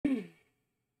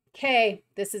okay,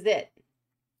 this is it.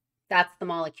 That's the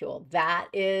molecule. That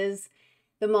is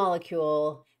the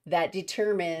molecule that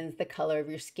determines the color of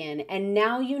your skin. And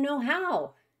now you know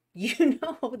how. You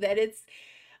know that it's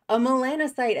a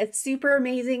melanocyte, a super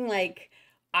amazing, like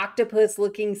octopus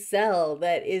looking cell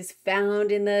that is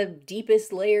found in the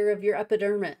deepest layer of your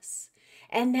epidermis.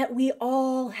 And that we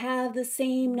all have the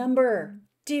same number.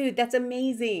 Dude, that's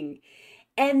amazing.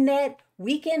 And that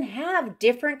we can have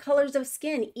different colors of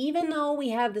skin, even though we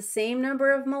have the same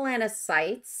number of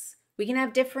melanocytes. We can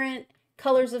have different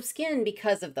colors of skin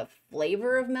because of the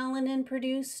flavor of melanin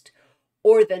produced,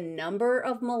 or the number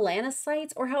of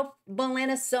melanocytes, or how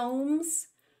melanosomes,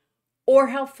 or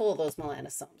how full those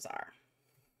melanosomes are.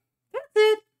 That's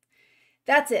it.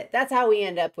 That's it. That's how we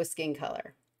end up with skin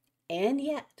color. And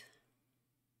yet,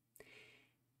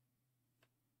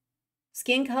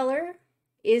 skin color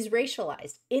is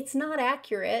racialized. It's not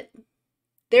accurate.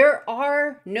 There's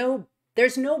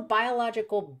no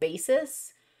biological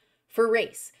basis for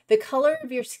race. The color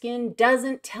of your skin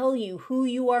doesn't tell you who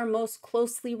you are most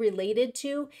closely related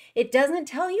to. It doesn't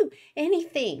tell you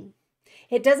anything.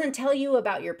 It doesn't tell you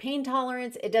about your pain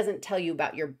tolerance. It doesn't tell you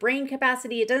about your brain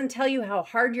capacity. It doesn't tell you how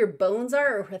hard your bones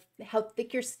are or how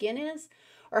thick your skin is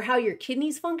or how your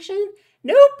kidneys function.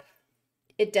 Nope,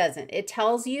 it doesn't. It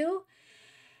tells you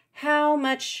how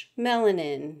much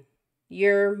melanin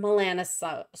your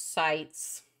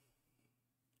melanocytes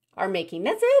are making.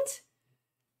 That's it.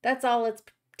 That's all it's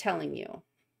telling you.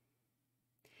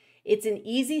 It's an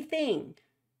easy thing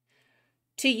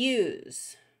to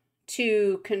use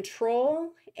to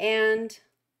control and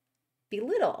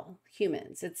belittle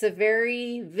humans. It's a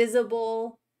very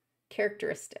visible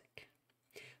characteristic.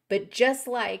 But just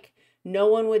like no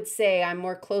one would say I'm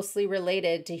more closely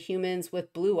related to humans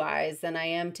with blue eyes than I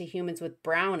am to humans with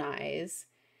brown eyes,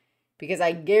 because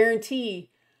I guarantee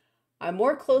I'm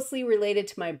more closely related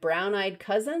to my brown-eyed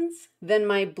cousins than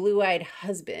my blue-eyed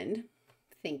husband.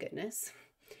 Thank goodness.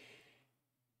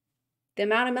 The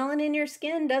amount of melanin in your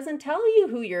skin doesn't tell you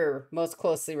who you're most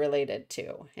closely related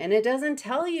to. And it doesn't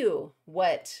tell you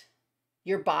what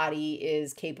your body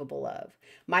is capable of.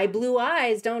 My blue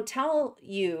eyes don't tell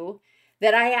you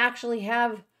that I actually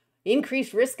have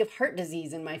increased risk of heart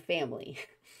disease in my family.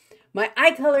 My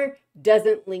eye color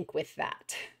doesn't link with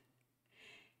that.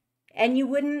 And you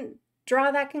wouldn't draw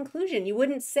that conclusion. You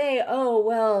wouldn't say, oh,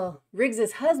 well,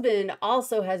 Riggs's husband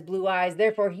also has blue eyes,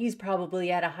 therefore he's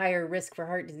probably at a higher risk for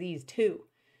heart disease too.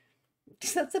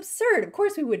 That's absurd. Of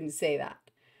course we wouldn't say that.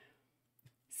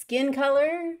 Skin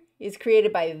color is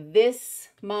created by this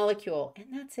molecule, and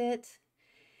that's it.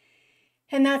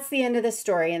 And that's the end of the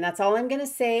story, and that's all I'm going to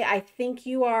say. I think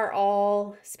you are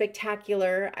all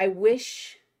spectacular. I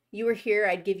wish you were here.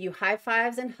 I'd give you high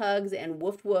fives and hugs and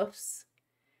woof woofs.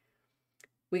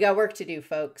 We got work to do,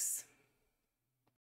 folks.